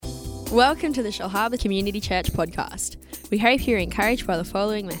Welcome to the Shellharbour Community Church podcast. We hope you're encouraged by the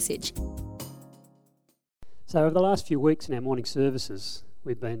following message. So over the last few weeks in our morning services,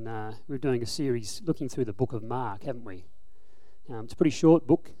 we're doing a series looking through the book of Mark, haven't we? It's a pretty short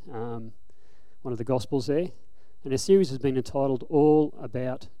book, one of the Gospels there, and our series has been entitled All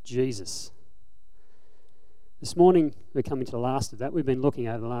About Jesus. This morning we're coming to the last of that. We've been looking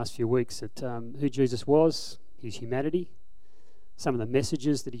over the last few weeks at who Jesus was, his humanity, some of the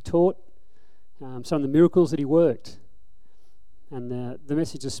messages that he taught, some of the miracles that he worked. And the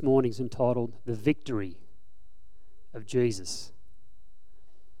message this morning is entitled The Victory of Jesus.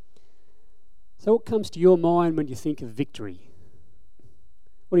 So what comes to your mind when you think of victory?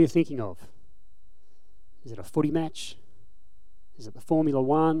 What are you thinking of? Is it a footy match? Is it the Formula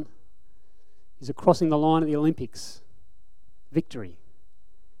One? Is it crossing the line at the Olympics? Victory.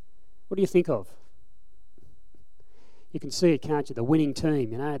 What do you think of? You can see it, can't you? The winning team,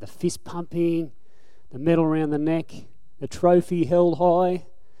 the fist pumping, the medal around the neck, the trophy held high,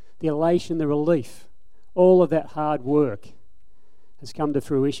 the elation, the relief. All of that hard work has come to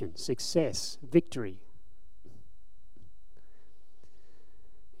fruition. Success, victory.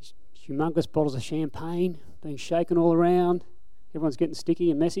 Humongous bottles of champagne being shaken all around. Everyone's getting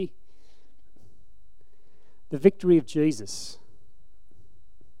sticky and messy. The victory of Jesus.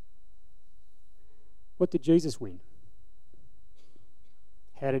 What did Jesus win?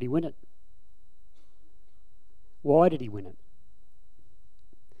 How did he win it? Why did he win it?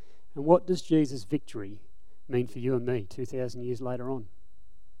 And what does Jesus' victory mean for you and me 2,000 years later on?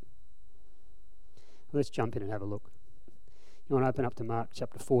 Let's jump in and have a look. You want to open up to Mark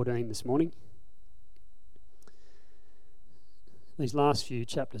chapter 14 this morning? These last few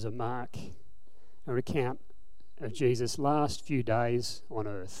chapters of Mark are a account of Jesus' last few days on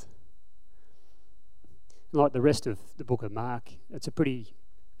earth. Like the rest of the book of Mark, it's a pretty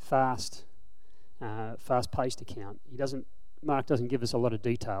fast-paced account. Mark doesn't give us a lot of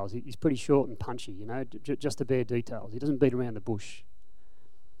details. He's pretty short and punchy, just the bare details. He doesn't beat around the bush.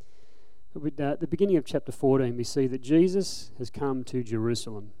 But with the beginning of chapter 14, we see that Jesus has come to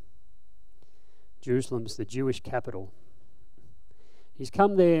Jerusalem. Jerusalem's the Jewish capital. He's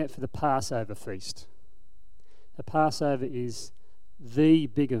come there for the Passover feast. The Passover is the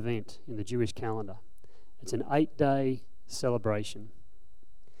big event in the Jewish calendar. It's an 8-day celebration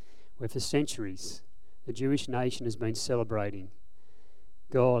where for centuries the Jewish nation has been celebrating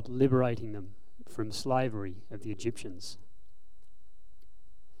God liberating them from slavery of the Egyptians.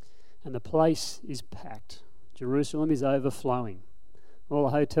 And the place is packed. Jerusalem is overflowing. All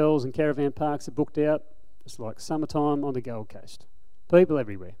the hotels and caravan parks are booked out. It's like summertime on the Gold Coast. People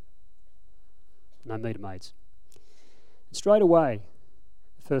everywhere. No meter maids. And straight away,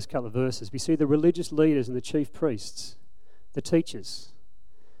 the first couple of verses, we see the religious leaders and the chief priests, the teachers,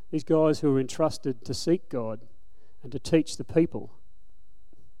 these guys who are entrusted to seek God and to teach the people.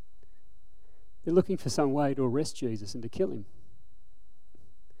 They're looking for some way to arrest Jesus and to kill him.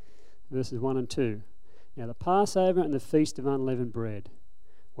 Verses 1 and 2. Now the Passover and the Feast of Unleavened Bread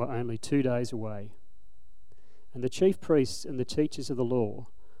were only 2 days away. And the chief priests and the teachers of the law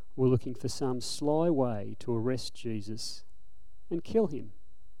were looking for some sly way to arrest Jesus and kill him.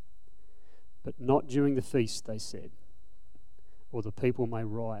 But not during the feast, they said, or the people may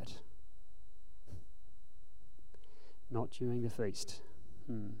riot. Not during the feast.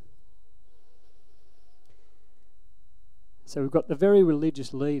 So we've got the very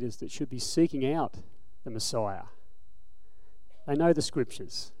religious leaders that should be seeking out the Messiah. They know the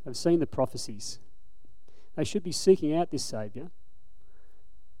scriptures. They've seen the prophecies. They should be seeking out this Saviour.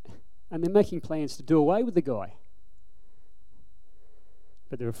 And they're making plans to do away with the guy.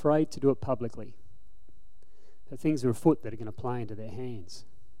 But they're afraid to do it publicly. The things are afoot that are going to play into their hands.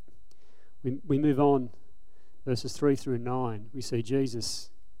 We move on, verses 3 through 9. We see Jesus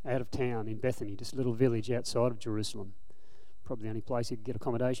out of town in Bethany, just a little village outside of Jerusalem. Probably the only place he could get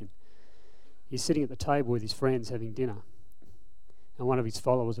accommodation. He's sitting at the table with his friends having dinner. And one of his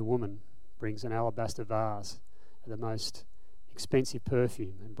followers, a woman, brings an alabaster vase of the most expensive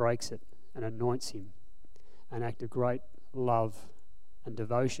perfume and breaks it and anoints him. An act of great love and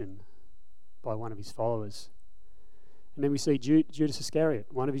devotion by one of his followers. And then we see Judas Iscariot,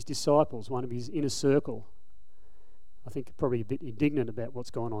 one of his disciples, one of his inner circle. I think probably a bit indignant about what's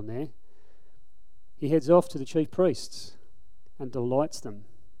gone on there. He heads off to the chief priests and delights them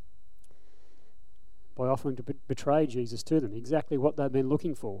by offering to betray Jesus to them, exactly what they've been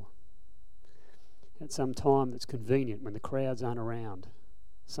looking for. At some time that's convenient when the crowds aren't around,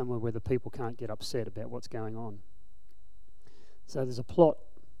 somewhere where the people can't get upset about what's going on. So there's a plot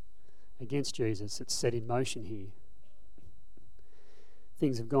against Jesus that's set in motion here.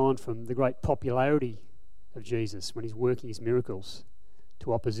 things have gone from the great popularity of Jesus when he's working his miracles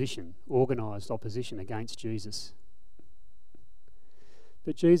to opposition, organised opposition against Jesus.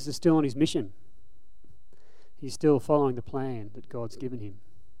 But Jesus is still on his mission. He's still following the plan that God's given him.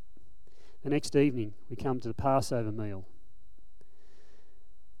 The next evening, we come to the Passover meal.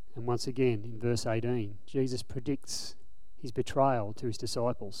 And once again, in verse 18, Jesus predicts his betrayal to his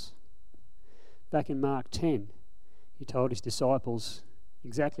disciples. Back in Mark 10, he told his disciples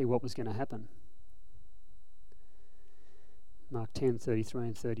exactly what was going to happen. Mark 10, 33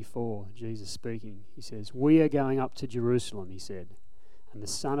 and 34, Jesus speaking. He says, "We are going up to Jerusalem," he said, "and the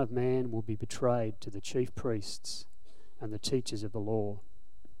Son of Man will be betrayed to the chief priests and the teachers of the law.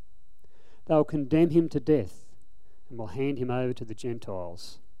 They will condemn him to death and will hand him over to the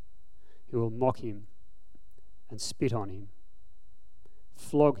Gentiles, who will mock him and spit on him,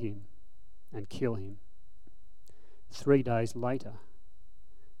 flog him and kill him. 3 days later,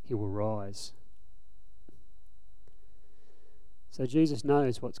 he will rise." So Jesus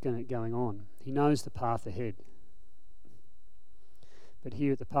knows what's going on. He knows the path ahead. But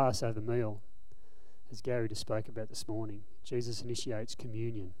here at the Passover meal, as Gary just spoke about this morning, Jesus initiates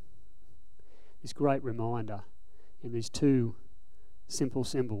communion. This great reminder in these two simple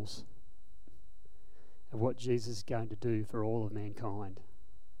symbols of what Jesus is going to do for all of mankind.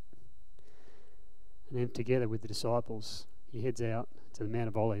 And then together with the disciples, he heads out to the Mount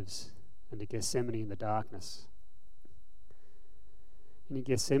of Olives and to Gethsemane in the darkness. And in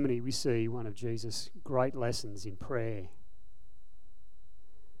Gethsemane, we see one of Jesus' great lessons in prayer.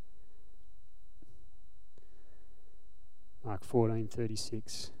 Mark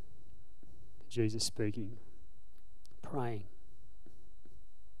 14:36, Jesus speaking, praying,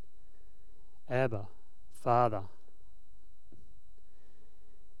 "Abba, Father,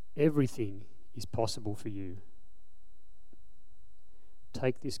 everything is possible for you.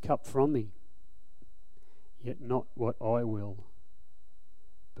 Take this cup from me, yet not what I will,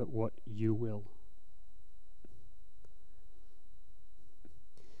 but what you will."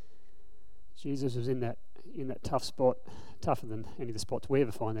 Jesus was in that tough spot, tougher than any of the spots we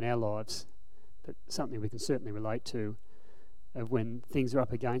ever find in our lives, but something we can certainly relate to, of when things are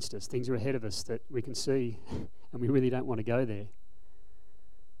up against us, things are ahead of us that we can see and we really don't want to go there.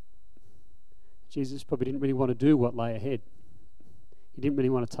 Jesus probably didn't really want to do what lay ahead. He didn't really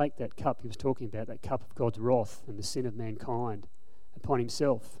want to take that cup he was talking about, that cup of God's wrath and the sin of mankind, upon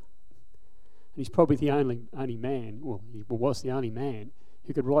himself. And he's probably the only man, he was the only man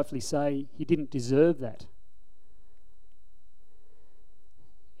who could rightfully say he didn't deserve that.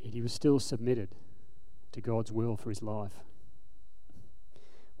 Yet he was still submitted to God's will for his life.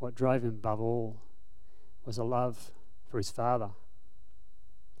 What drove him above all was a love for his Father,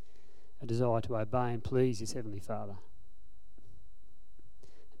 a desire to obey and please his Heavenly Father,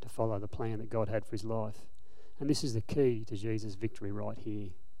 and to follow the plan that God had for his life. And this is the key to Jesus' victory right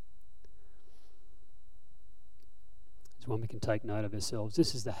here. It's one we can take note of ourselves.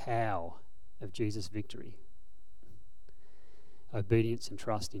 This is the how of Jesus' victory. Obedience and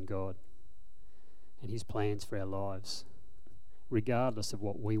trust in God and his plans for our lives, regardless of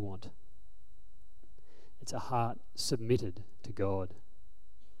what we want. It's a heart submitted to God.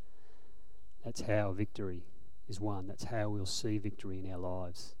 That's how victory is won. That's how we'll see victory in our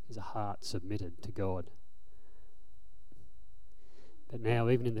lives, is a heart submitted to God. But now,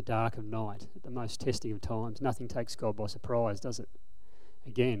 even in the dark of night, at the most testing of times, nothing takes God by surprise, does it?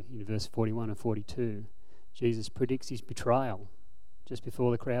 Again, in verse 41 and 42, Jesus predicts his betrayal just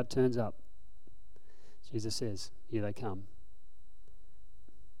before the crowd turns up. Jesus says, "Here they come."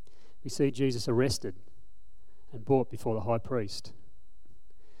 We see Jesus arrested and brought before the high priest.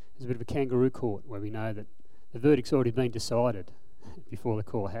 There's a bit of a kangaroo court where we know that the verdict's already been decided before the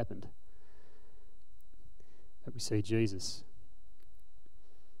court happened. But we see Jesus.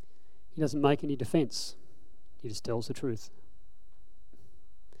 He doesn't make any defence. He just tells the truth.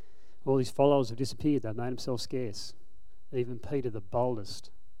 All his followers have disappeared. They've made themselves scarce. Even Peter, the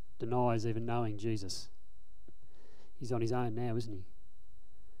boldest, denies even knowing Jesus. He's on his own now, isn't he?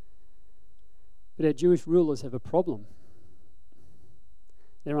 But our Jewish rulers have a problem.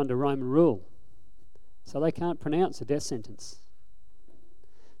 They're under Roman rule, so they can't pronounce a death sentence.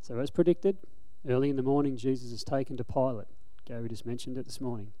 So as predicted, early in the morning, Jesus is taken to Pilate. Gary just mentioned it this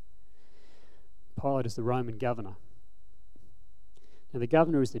morning. Pilate is the Roman governor. Now the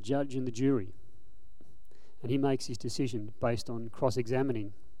governor is the judge and the jury, and he makes his decision based on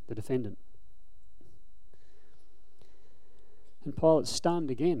cross-examining the defendant. And Pilate's stunned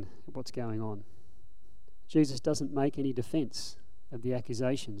again at what's going on. Jesus doesn't make any defence of the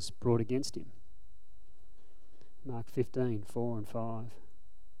accusations brought against him. Mark 15, 4 and 5.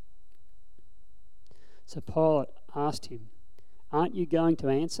 So Pilate asked him, "Aren't you going to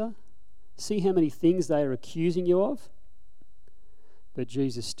answer? See how many things they are accusing you of?" But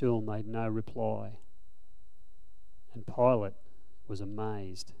Jesus still made no reply. And Pilate was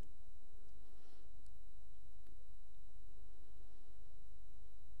amazed.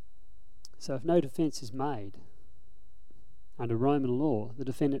 So if no defence is made, under Roman law, the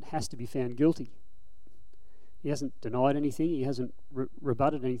defendant has to be found guilty. He hasn't denied anything, he hasn't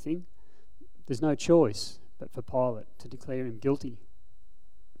rebutted anything. There's no choice but for Pilate to declare him guilty.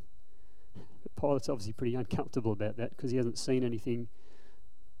 But Pilate's obviously pretty uncomfortable about that because he hasn't seen anything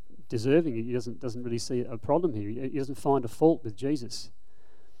deserving. He doesn't really see a problem here. He doesn't find a fault with Jesus.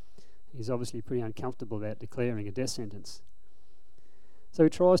 He's obviously pretty uncomfortable about declaring a death sentence. So he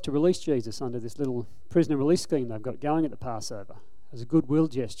tries to release Jesus under this little prisoner release scheme they've got going at the Passover. As a goodwill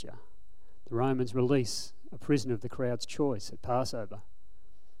gesture, the Romans release a prisoner of the crowd's choice at Passover.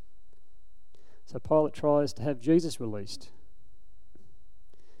 So Pilate tries to have Jesus released.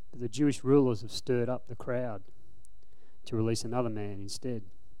 But the Jewish rulers have stirred up the crowd to release another man instead.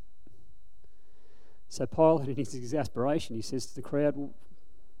 So Pilate, in his exasperation, he says to the crowd, "Well,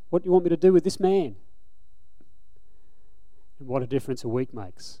 what do you want me to do with this man?" And what a difference a week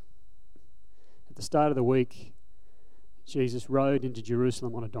makes. At the start of the week, Jesus rode into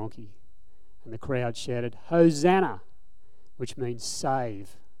Jerusalem on a donkey, and the crowd shouted, "Hosanna," which means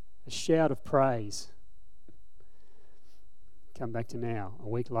save, a shout of praise. Come back to now, a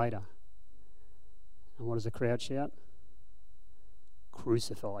week later, and what does the crowd shout?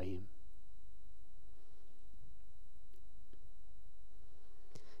 Crucify him.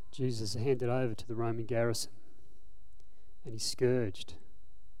 Jesus is handed over to the Roman garrison, and he's scourged.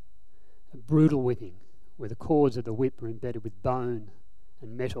 A brutal whipping, where the cords of the whip are embedded with bone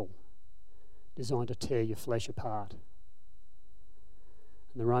and metal, designed to tear your flesh apart.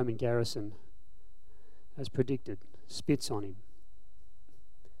 And the Roman garrison, as predicted, spits on him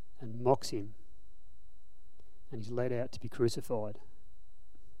and mocks him, and he's led out to be crucified.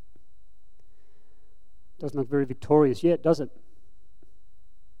 Doesn't look very victorious yet, does it?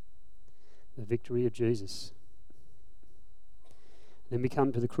 The victory of Jesus. Then we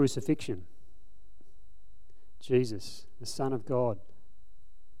come to the crucifixion. Jesus, the Son of God,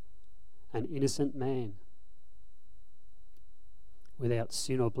 an innocent man, without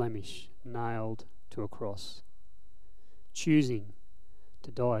sin or blemish, nailed to a cross, choosing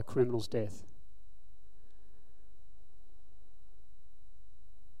to die a criminal's death.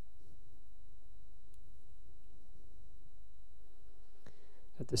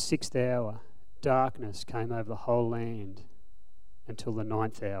 At the 6th hour, darkness came over the whole land until the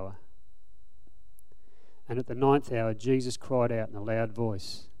 9th hour. And at the 9th hour, Jesus cried out in a loud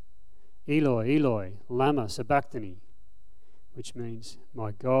voice, "Eloi, Eloi, lama sabachthani," which means,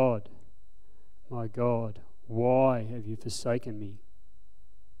 my God, why have you forsaken me?"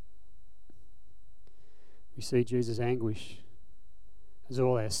 We see Jesus' anguish as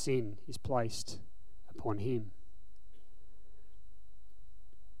all our sin is placed upon him.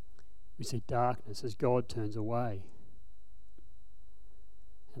 We see darkness as God turns away,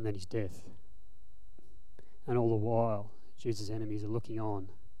 and then his death. And all the while, Jesus' enemies are looking on,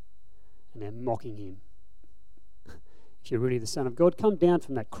 and they're mocking him. "If you're really the Son of God, come down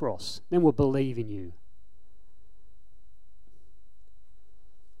from that cross, then we'll believe in you."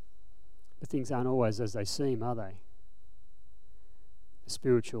 But things aren't always as they seem, are they? The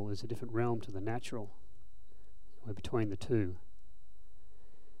spiritual is a different realm to the natural. We're between the two.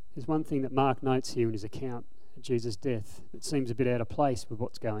 There's one thing that Mark notes here in his account of Jesus' death that seems a bit out of place with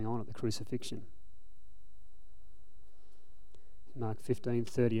what's going on at the crucifixion. In Mark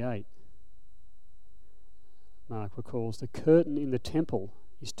 15:38, Mark recalls, "The curtain in the temple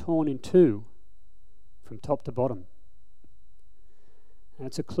is torn in two from top to bottom." And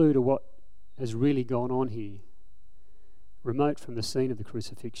it's a clue to what has really gone on here, remote from the scene of the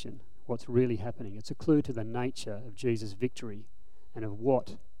crucifixion, what's really happening. It's a clue to the nature of Jesus' victory and of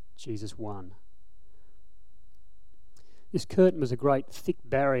what Jesus won. This curtain was a great thick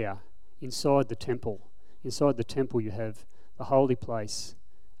barrier inside the temple. Inside the temple you have the holy place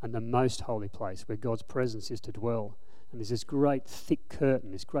and the most holy place where God's presence is to dwell. And there's this great thick curtain,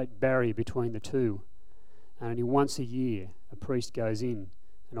 this great barrier between the two. And only once a year a priest goes in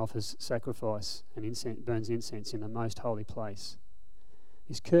and offers sacrifice and burns incense in the most holy place.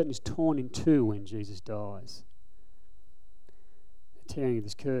 This curtain is torn in two when Jesus dies. The tearing of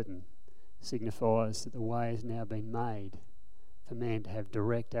this curtain signifies that the way has now been made for man to have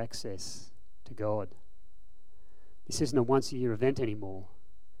direct access to God. This isn't a once-a-year event anymore.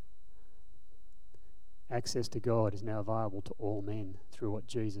 Access to God is now available to all men through what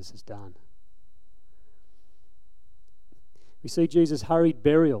Jesus has done. We see Jesus' hurried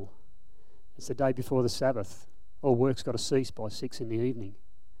burial. It's the day before the Sabbath. All work's got to cease by 6 in the evening.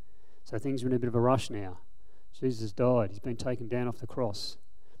 So things are in a bit of a rush now. Jesus died. He's been taken down off the cross.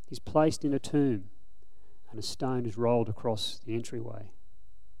 He's placed in a tomb, and a stone is rolled across the entryway.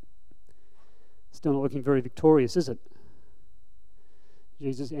 Still not looking very victorious, is it?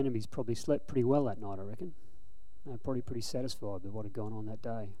 Jesus' enemies probably slept pretty well that night, I reckon. They're probably pretty satisfied with what had gone on that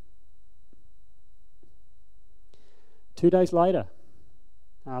day. 2 days later,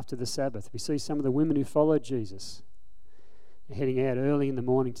 after the Sabbath, we see some of the women who followed Jesus. They're heading out early in the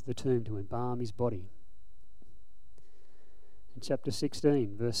morning to the tomb to embalm his body. In chapter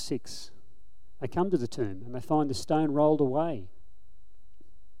 16, verse 6, they come to the tomb and they find the stone rolled away.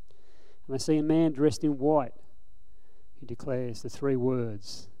 And they see a man dressed in white who declares the 3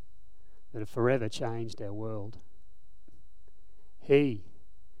 words that have forever changed our world. He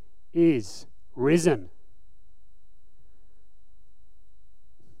is risen.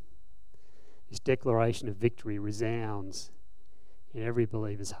 This declaration of victory resounds in every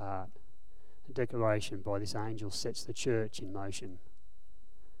believer's heart. A declaration by this angel sets the church in motion.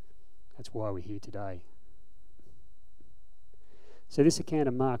 That's why we're here today. So this account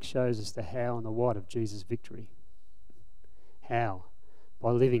of Mark shows us the how and the what of Jesus' victory. How?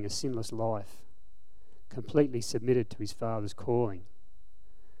 By living a sinless life, completely submitted to his Father's calling.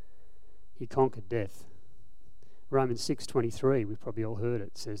 He conquered death. Romans 6:23, we've probably all heard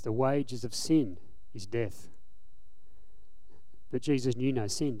it, says the wages of sin is death. But Jesus knew no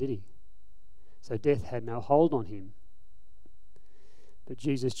sin, did he? So death had no hold on him. But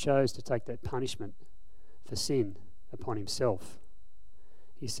Jesus chose to take that punishment for sin upon himself.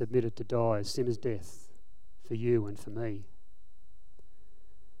 He submitted to die a sinner's death for you and for me.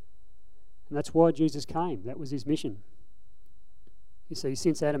 And that's why Jesus came. That was his mission. You see,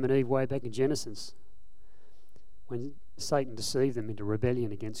 since Adam and Eve way back in Genesis, when Satan deceived them into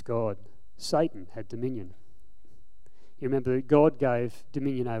rebellion against God, Satan had dominion. You remember that God gave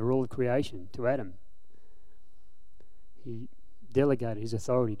dominion over all of creation to Adam. He delegated his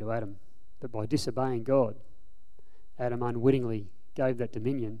authority to Adam. But by disobeying God, Adam unwittingly gave that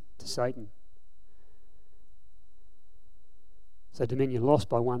dominion to Satan. So dominion lost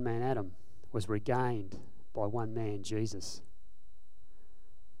by one man, Adam, was regained by one man, Jesus.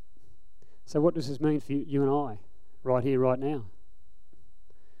 So what does this mean for you and I, right here, right now?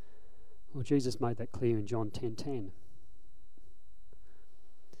 Well, Jesus made that clear in John 10:10.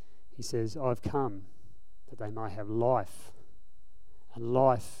 He says, I've come that they may have life, and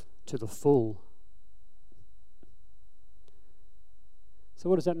life to the full. So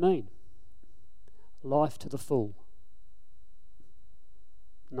what does that mean? Life to the full.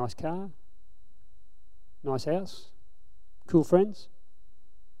 Nice car? Nice house? Cool friends?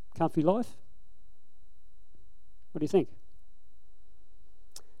 Comfy life? What do you think?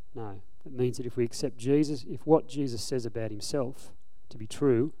 No, it means that if we accept Jesus, if what Jesus says about himself to be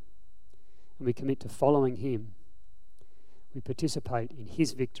true, and we commit to following him, we participate in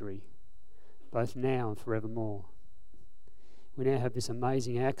his victory, both now and forevermore. We now have this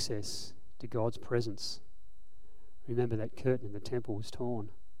amazing access to God's presence. Remember that curtain in the temple was torn.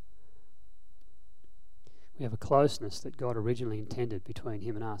 We have a closeness that God originally intended between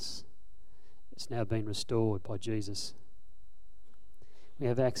him and us. It's now been restored by Jesus. We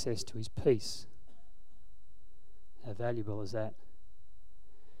have access to his peace. How valuable is that?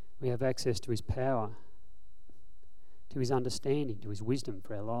 We have access to his power, to his understanding, to his wisdom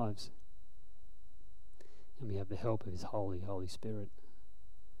for our lives. And we have the help of his Holy Spirit.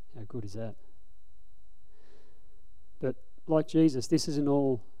 How good is that? But like Jesus, this isn't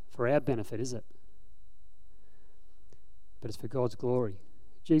all for our benefit, is it? But it's for God's glory.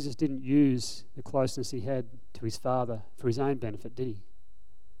 Jesus didn't use the closeness he had to his Father for his own benefit, did he?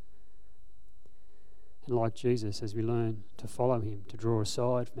 And like Jesus, as we learn to follow him, to draw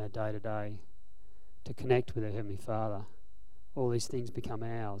aside from our day-to-day, to connect with our Heavenly Father, all these things become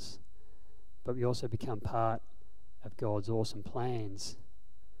ours. But we also become part of God's awesome plans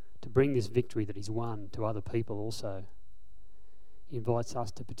to bring this victory that he's won to other people also. He invites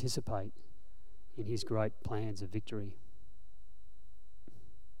us to participate in his great plans of victory.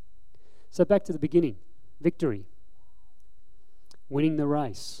 So back to the beginning. Victory. Winning the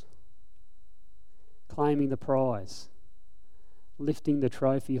race. Claiming the prize. Lifting the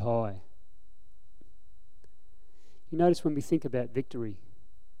trophy high. You notice when we think about victory,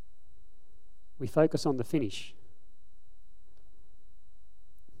 we focus on the finish.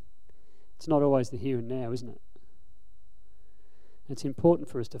 It's not always the here and now, isn't it? It's important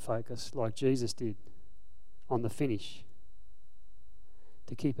for us to focus, like Jesus did, on the finish.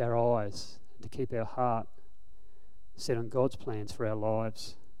 To keep our eyes, to keep our heart set on God's plans for our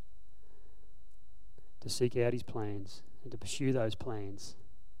lives, to seek out his plans and to pursue those plans,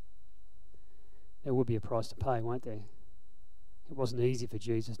 there will be a price to pay, won't there? It wasn't easy for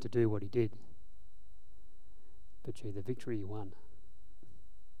Jesus to do what he did. But gee, the victory he won.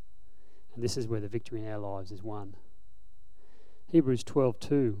 And this is where the victory in our lives is won. Hebrews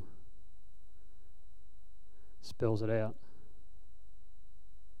 12:2 spells it out.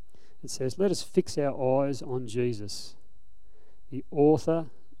 It says, "Let us fix our eyes on Jesus, the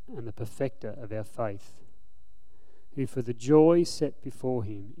author and the perfecter of our faith, who for the joy set before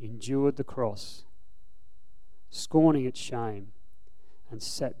him endured the cross, scorning its shame, and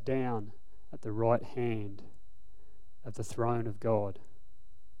sat down at the right hand of the throne of God."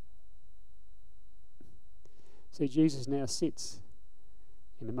 See, Jesus now sits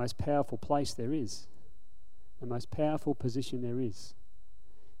in the most powerful place there is, the most powerful position there is.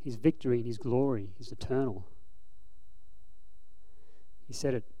 His victory and his glory is eternal. He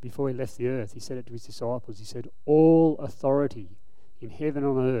said it before he left the earth. He said it to his disciples. He said, "All authority in heaven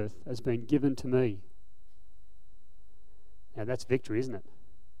and on earth has been given to me." Now that's victory, isn't it?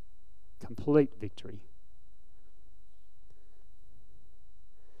 Complete victory.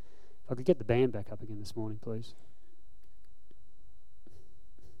 If I could get the band back up again this morning, please.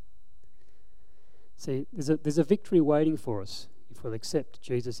 See, there's a victory waiting for us if we'll accept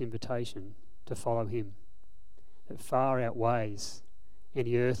Jesus' invitation to follow him that far outweighs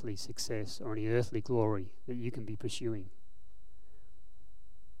any earthly success or any earthly glory that you can be pursuing.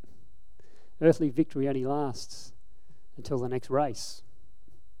 Earthly victory only lasts until the next race,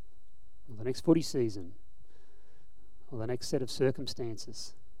 or the next footy season, or the next set of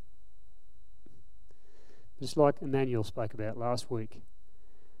circumstances. Just like Emmanuel spoke about last week,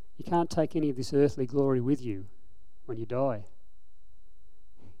 you can't take any of this earthly glory with you when you die.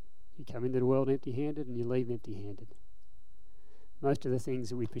 You come into the world empty-handed and you leave empty-handed. Most of the things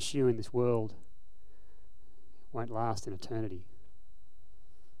that we pursue in this world won't last in eternity.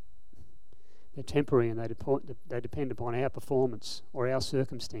 They're temporary and they depend upon our performance or our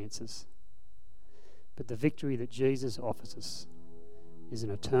circumstances. But the victory that Jesus offers us is an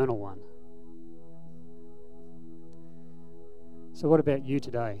eternal one. So what about you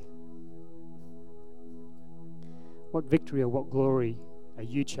today? What victory or what glory are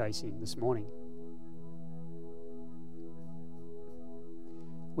you chasing this morning?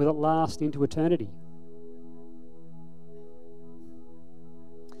 Will it last into eternity?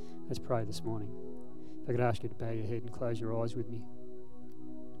 Let's pray this morning. If I could ask you to bow your head and close your eyes with me.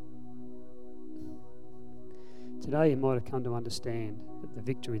 Today you might have come to understand that the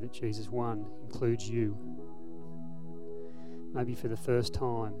victory that Jesus won includes you. Maybe for the first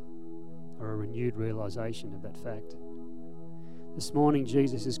time, or a renewed realisation of that fact. This morning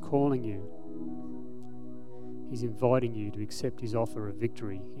Jesus is calling you. He's inviting you to accept his offer of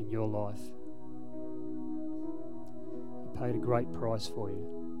victory in your life. He paid a great price for you.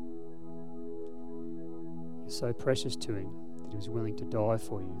 You're so precious to him that he was willing to die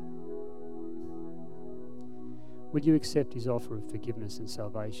for you. Would you accept his offer of forgiveness and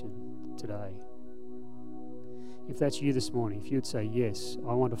salvation today? If that's you this morning, if you'd say, "Yes,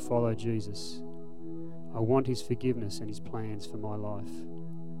 I want to follow Jesus. I want his forgiveness and his plans for my life,"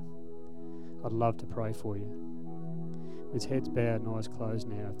 I'd love to pray for you. With heads bowed and eyes closed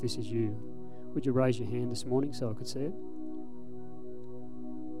now, if this is you, would you raise your hand this morning so I could see it?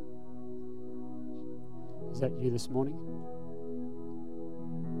 Is that you this morning?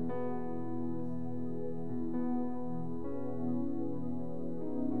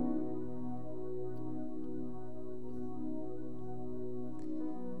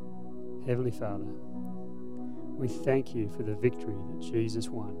 Heavenly Father, we thank you for the victory that Jesus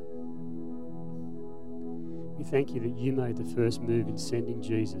won. We thank you that you made the first move in sending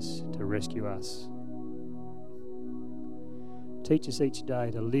Jesus to rescue us. Teach us each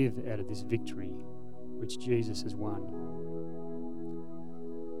day to live out of this victory which Jesus has won.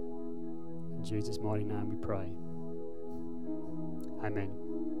 In Jesus' mighty name we pray. Amen.